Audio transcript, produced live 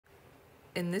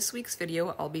In this week's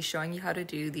video, I'll be showing you how to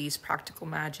do these Practical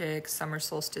Magic summer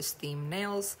solstice themed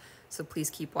nails, so please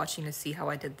keep watching to see how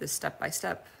I did this step by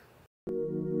step.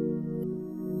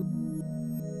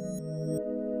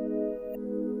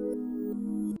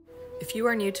 If you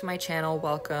are new to my channel,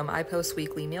 welcome. I post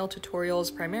weekly nail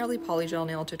tutorials, primarily polygel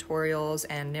nail tutorials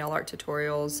and nail art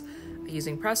tutorials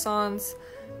using press-ons.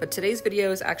 But today's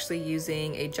video is actually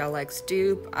using a Gel X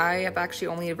dupe. I have actually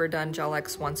only ever done Gel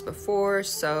X once before,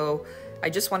 so I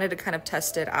just wanted to kind of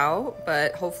test it out,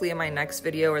 but hopefully in my next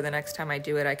video or the next time I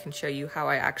do it, I can show you how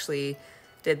I actually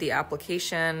did the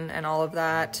application and all of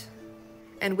that.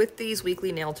 And with these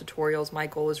weekly nail tutorials, my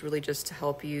goal is really just to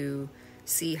help you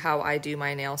see how I do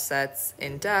my nail sets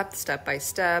in depth, step by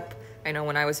step. I know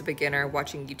when I was a beginner,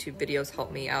 watching YouTube videos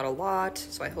helped me out a lot,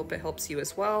 so I hope it helps you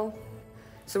as well.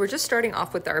 So we're just starting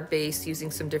off with our base using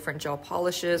some different gel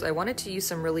polishes. I wanted to use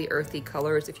some really earthy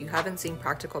colors. If you haven't seen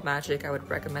Practical Magic, I would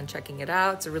recommend checking it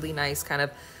out. It's a really nice kind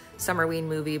of summerween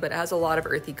movie, but it has a lot of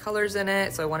earthy colors in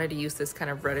it. So I wanted to use this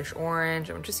kind of reddish orange.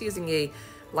 I'm just using a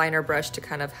liner brush to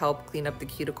kind of help clean up the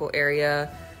cuticle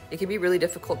area. It can be really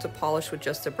difficult to polish with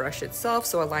just a brush itself,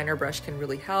 so a liner brush can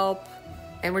really help.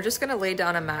 And we're just gonna lay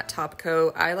down a matte top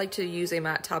coat. I like to use a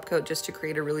matte top coat just to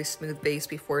create a really smooth base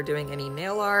before doing any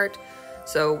nail art.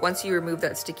 So once you remove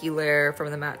that sticky layer from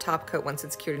the matte top coat, once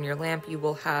it's cured in your lamp, you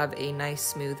will have a nice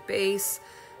smooth base.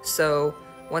 So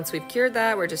once we've cured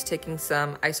that, we're just taking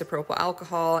some isopropyl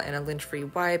alcohol and a lint-free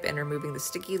wipe and removing the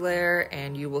sticky layer,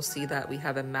 and you will see that we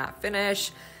have a matte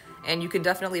finish. And you can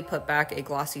definitely put back a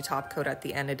glossy top coat at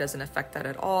the end. It doesn't affect that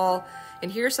at all.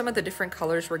 And here are some of the different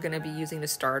colors we're gonna be using to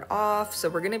start off. So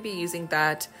we're gonna be using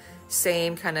that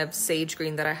same kind of sage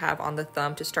green that I have on the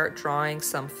thumb to start drawing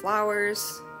some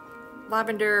flowers.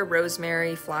 Lavender,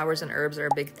 rosemary, flowers, and herbs are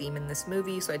a big theme in this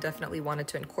movie, so I definitely wanted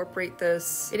to incorporate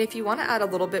this. And if you want to add a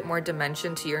little bit more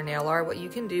dimension to your nail art, what you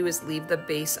can do is leave the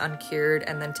base uncured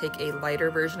and then take a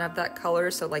lighter version of that color,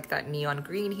 so like that neon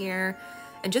green here,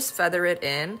 and just feather it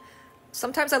in.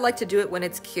 Sometimes I like to do it when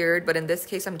it's cured, but in this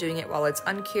case I'm doing it while it's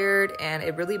uncured, and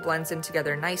it really blends in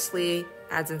together nicely,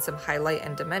 adds in some highlight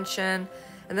and dimension.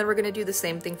 And then we're gonna do the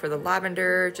same thing for the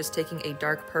lavender, just taking a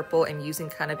dark purple and using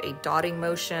kind of a dotting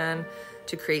motion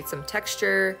to create some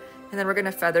texture. And then we're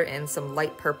gonna feather in some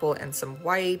light purple and some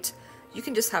white. You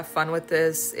can just have fun with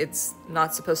this. It's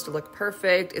not supposed to look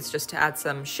perfect. It's just to add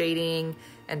some shading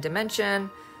and dimension.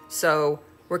 So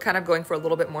we're kind of going for a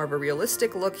little bit more of a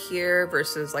realistic look here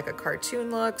versus like a cartoon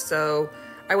look. So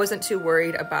I wasn't too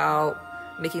worried about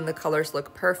making the colors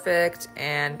look perfect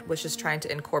and was just trying to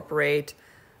incorporate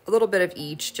a little bit of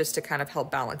each just to kind of help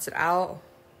balance it out.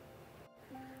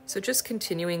 So just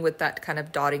continuing with that kind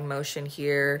of dotting motion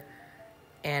here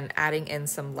and adding in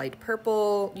some light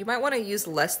purple. You might want to use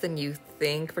less than you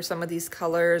think for some of these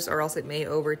colors, or else it may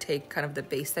overtake kind of the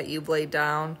base that you've laid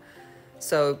down.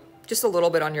 So just a little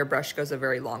bit on your brush goes a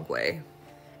very long way.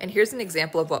 And here's an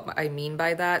example of what I mean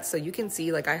by that. So you can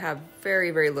see like I have very,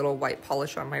 very little white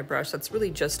polish on my brush. That's really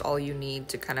just all you need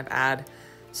to kind of add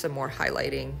some more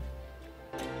highlighting.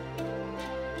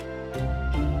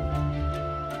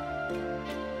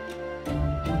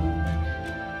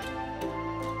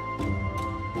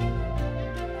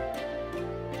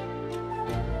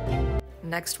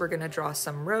 Next, we're gonna draw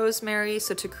some rosemary.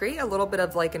 So to create a little bit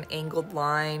of like an angled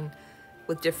line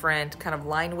with different kind of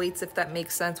line weights, if that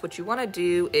makes sense, what you wanna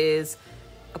do is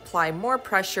apply more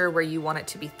pressure where you want it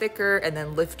to be thicker and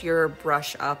then lift your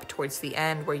brush up towards the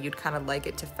end where you'd kind of like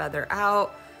it to feather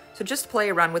out. So just play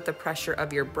around with the pressure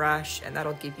of your brush and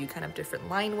that'll give you kind of different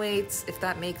line weights, if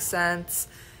that makes sense.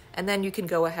 And then you can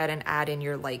go ahead and add in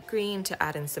your light green to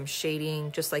add in some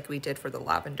shading, just like we did for the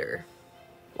lavender.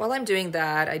 While I'm doing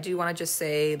that, I do want to just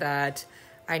say that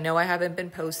I know I haven't been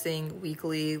posting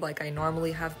weekly like I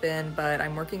normally have been, but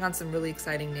I'm working on some really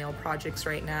exciting nail projects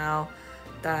right now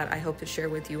that I hope to share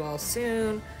with you all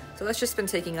soon. So that's just been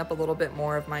taking up a little bit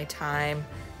more of my time,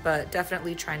 but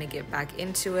definitely trying to get back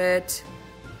into it.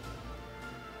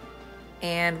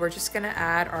 And we're just gonna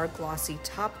add our glossy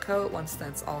top coat once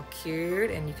that's all cured,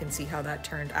 and you can see how that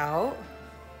turned out.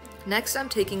 Next, I'm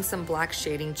taking some black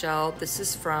shading gel. This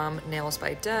is from Nails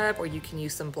by Deb, or you can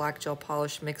use some black gel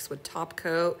polish mixed with top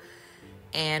coat.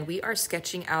 And we are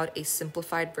sketching out a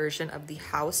simplified version of the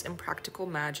house in Practical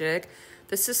Magic.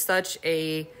 This is such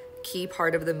a key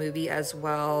part of the movie as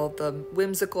well. The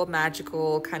whimsical,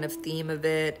 magical kind of theme of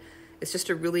it. It's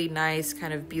just a really nice,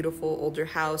 kind of beautiful older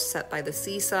house set by the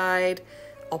seaside.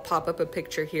 I'll pop up a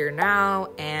picture here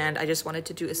now, and I just wanted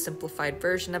to do a simplified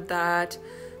version of that.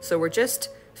 So we're just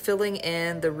filling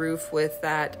in the roof with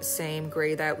that same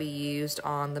gray that we used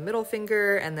on the middle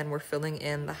finger, and then we're filling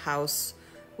in the house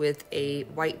with a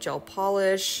white gel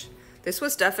polish. This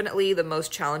was definitely the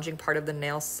most challenging part of the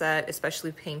nail set,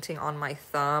 especially painting on my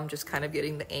thumb, just kind of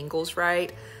getting the angles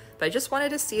right. But I just wanted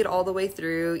to see it all the way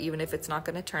through, even if it's not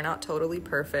going to turn out totally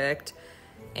perfect.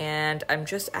 And I'm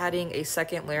just adding a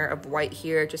second layer of white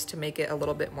here just to make it a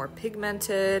little bit more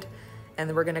pigmented. And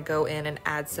then we're going to go in and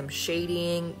add some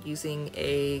shading using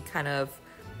a kind of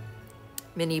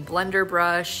mini blender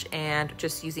brush and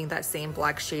just using that same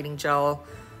black shading gel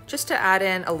just to add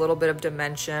in a little bit of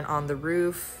dimension on the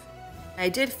roof. I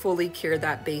did fully cure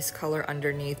that base color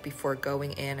underneath before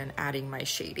going in and adding my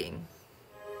shading.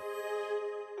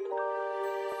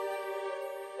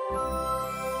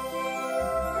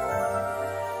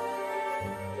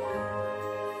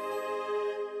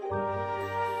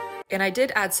 And I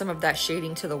did add some of that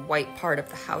shading to the white part of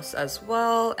the house as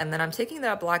well. And then I'm taking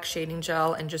that black shading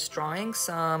gel and just drawing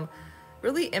some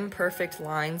really imperfect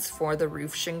lines for the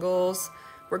roof shingles.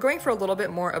 We're going for a little bit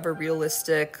more of a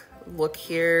realistic look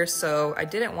here, so I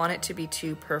didn't want it to be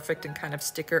too perfect and kind of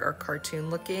sticker or cartoon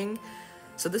looking.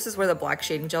 So this is where the black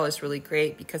shading gel is really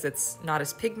great because it's not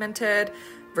as pigmented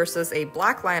versus a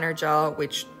black liner gel,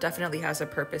 which definitely has a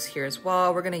purpose here as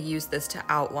well. We're going to use this to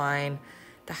outline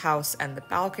the house and the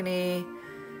balcony.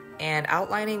 And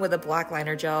outlining with a black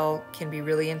liner gel can be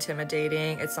really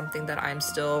intimidating. It's something that I'm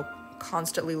still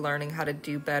constantly learning how to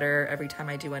do better every time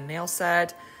I do a nail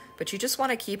set. But you just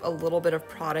want to keep a little bit of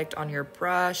product on your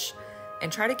brush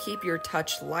and try to keep your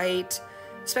touch light.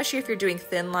 Especially if you're doing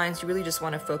thin lines, you really just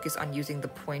want to focus on using the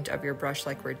point of your brush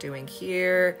like we're doing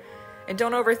here. And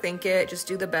don't overthink it, just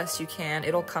do the best you can.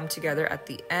 It'll come together at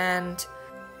the end.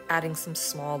 Adding some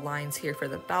small lines here for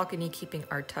the balcony, keeping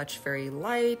our touch very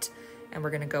light. And we're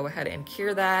going to go ahead and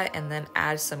cure that and then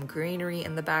add some greenery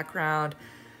in the background.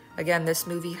 Again, this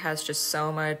movie has just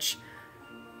so much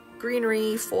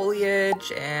greenery,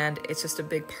 foliage, and it's just a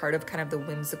big part of kind of the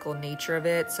whimsical nature of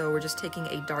it. So we're just taking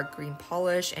a dark green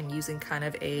polish and using kind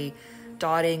of a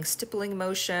dotting, stippling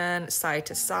motion side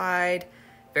to side.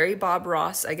 Very Bob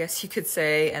Ross, I guess you could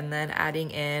say, and then adding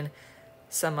in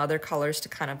some other colors to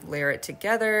kind of layer it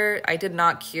together. I did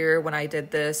not cure when I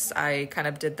did this. I kind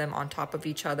of did them on top of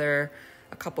each other,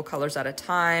 a couple colors at a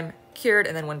time, cured,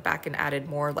 and then went back and added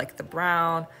more like the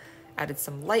brown, added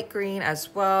some light green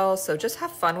as well. So just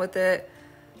have fun with it.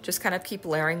 Just kind of keep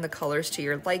layering the colors to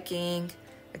your liking.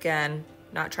 Again,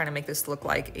 not trying to make this look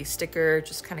like a sticker,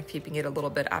 just kind of keeping it a little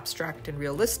bit abstract and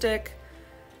realistic.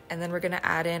 And then we're gonna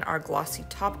add in our glossy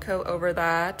top coat over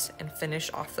that and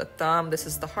finish off the thumb. This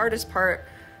is the hardest part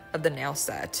of the nail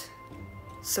set.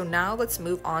 So now let's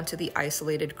move on to the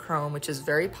isolated chrome, which is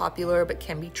very popular but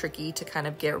can be tricky to kind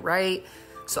of get right.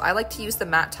 So I like to use the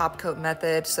matte top coat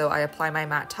method. So I apply my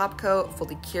matte top coat,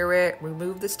 fully cure it,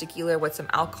 remove the sticky layer with some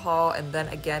alcohol, and then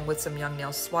again with some Young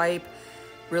Nail Swipe.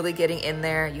 Really getting in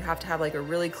there. You have to have like a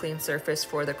really clean surface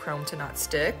for the chrome to not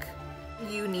stick.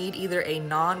 You need either a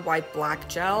non-wipe black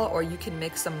gel or you can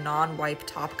mix some non-wipe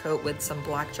top coat with some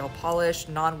black gel polish.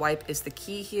 Non-wipe is the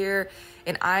key here.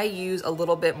 And I use a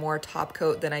little bit more top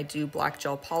coat than I do black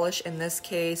gel polish in this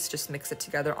case. Just mix it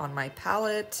together on my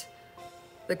palette.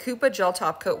 The Koopa gel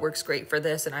top coat works great for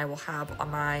this, and I will have on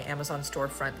my Amazon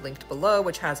storefront linked below,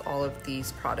 which has all of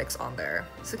these products on there.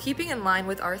 So keeping in line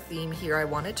with our theme here, I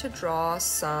wanted to draw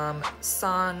some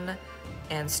sun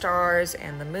and stars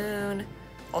and the moon,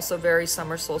 also very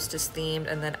summer solstice themed,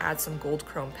 and then add some gold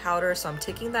chrome powder. So I'm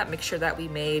taking that mixture that we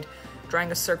made,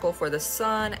 drawing a circle for the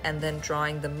sun and then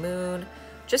drawing the moon,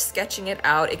 just sketching it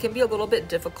out. It can be a little bit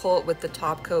difficult with the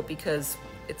top coat because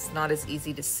it's not as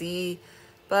easy to see,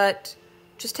 but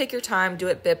just take your time, do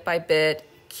it bit by bit,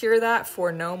 cure that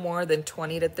for no more than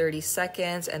 20 to 30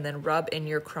 seconds, and then rub in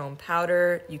your chrome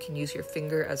powder. You can use your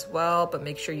finger as well, but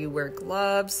make sure you wear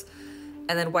gloves,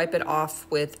 and then wipe it off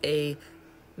with a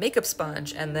makeup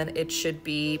sponge, and then it should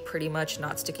be pretty much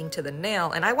not sticking to the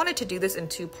nail. And I wanted to do this in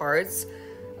 2 parts.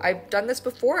 I've done this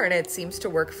before and it seems to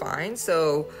work fine,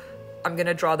 so I'm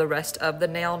gonna draw the rest of the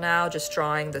nail now, just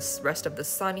drawing this rest of the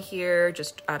sun here,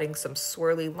 just adding some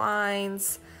swirly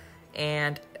lines,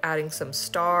 and adding some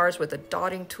stars with a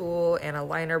dotting tool and a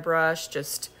liner brush,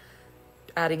 just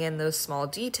adding in those small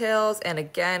details. And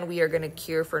again, we are going to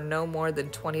cure for no more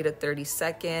than 20 to 30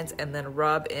 seconds and then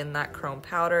rub in that chrome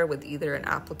powder with either an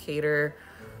applicator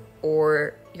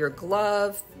or your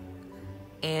glove.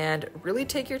 And really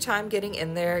take your time getting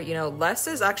in there. You know, less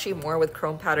is actually more with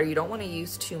chrome powder. You don't want to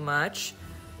use too much.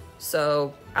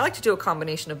 So I like to do a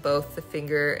combination of both the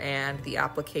finger and the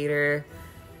applicator,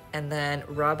 and then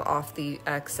rub off the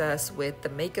excess with the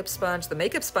makeup sponge. The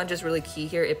makeup sponge is really key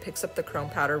here. It picks up the chrome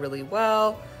powder really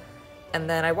well. And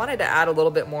then I wanted to add a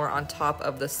little bit more on top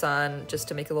of the sun just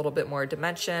to make a little bit more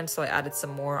dimension. So I added some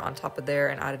more on top of there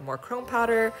and added more chrome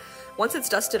powder. Once it's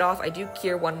dusted off, I do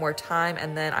cure one more time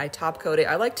and then I top coat it.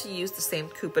 I like to use the same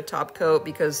Koopa top coat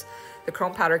because the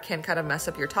chrome powder can kind of mess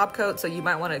up your top coat. So you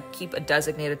might want to keep a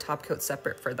designated top coat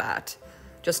separate for that,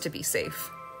 just to be safe.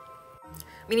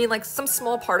 Meaning like some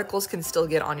small particles can still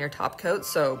get on your top coat,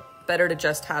 so better to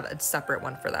just have a separate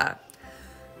one for that.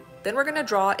 Then we're gonna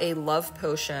draw a love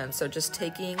potion. So just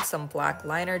taking some black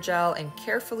liner gel and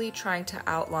carefully trying to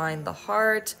outline the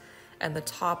heart and the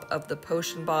top of the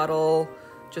potion bottle.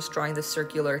 Just drawing the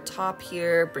circular top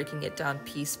here, breaking it down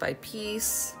piece by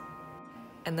piece.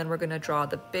 And then we're gonna draw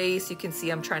the base. You can see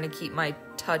I'm trying to keep my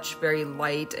touch very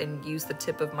light and use the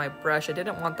tip of my brush. I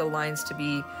didn't want the lines to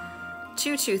be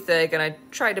too thick, and I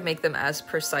tried to make them as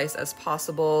precise as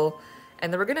possible.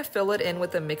 And then we're gonna fill it in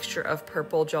with a mixture of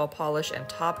purple gel polish and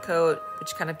top coat,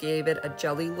 which kind of gave it a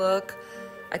jelly look.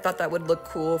 I thought that would look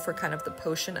cool for kind of the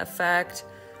potion effect.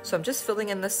 So I'm just filling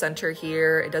in the center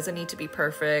here. It doesn't need to be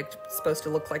perfect. It's supposed to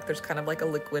look like there's kind of like a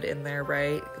liquid in there,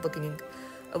 right? Looking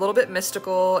a little bit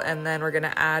mystical. And then we're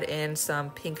gonna add in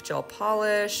some pink gel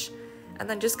polish and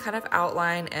then just kind of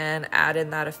outline and add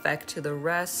in that effect to the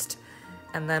rest.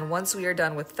 And then once we are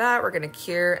done with that, we're gonna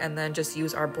cure and then just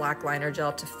use our black liner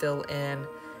gel to fill in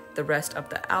the rest of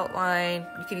the outline.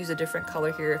 You could use a different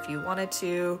color here if you wanted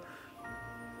to.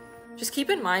 Just keep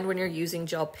in mind when you're using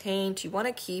gel paint, you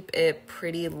wanna keep it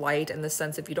pretty light in the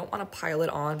sense if you don't wanna pile it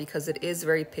on because it is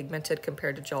very pigmented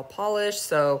compared to gel polish.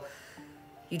 So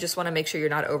you just wanna make sure you're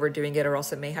not overdoing it or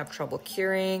else it may have trouble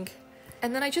curing.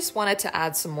 And then I just wanted to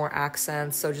add some more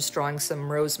accents. So just drawing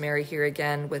some rosemary here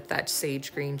again with that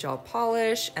sage green gel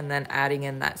polish and then adding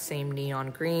in that same neon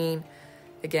green.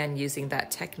 Again, using that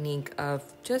technique of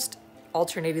just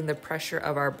alternating the pressure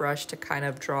of our brush to kind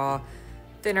of draw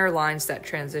thicker lines that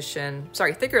transition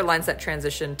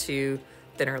to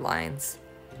thinner lines.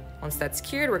 Once that's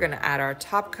cured, we're gonna add our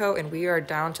top coat and we are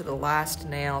down to the last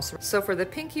nail. So for the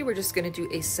pinky, we're just gonna do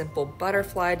a simple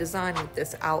butterfly design with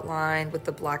this outline with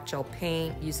the black gel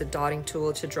paint. Use a dotting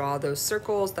tool to draw those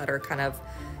circles that are kind of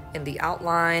in the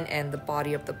outline and the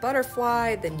body of the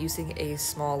butterfly. Then using a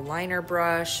small liner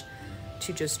brush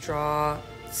to just draw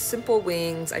simple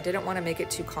wings. I didn't wanna make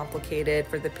it too complicated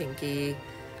for the pinky.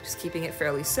 Just keeping it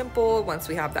fairly simple. Once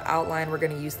we have the outline, we're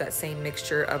gonna use that same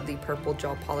mixture of the purple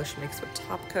gel polish mixed with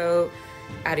top coat,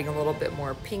 adding a little bit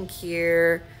more pink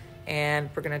here, and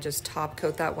we're gonna just top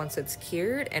coat that once it's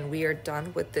cured, and we are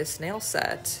done with this nail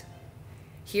set.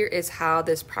 Here is how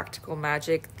this Practical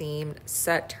Magic themed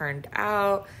set turned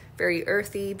out. Very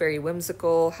earthy, very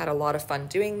whimsical, had a lot of fun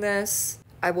doing this.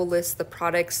 I will list the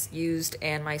products used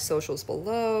and my socials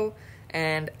below.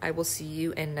 And I will see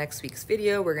you in next week's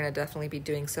video. We're gonna definitely be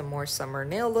doing some more summer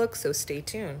nail looks, so stay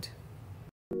tuned.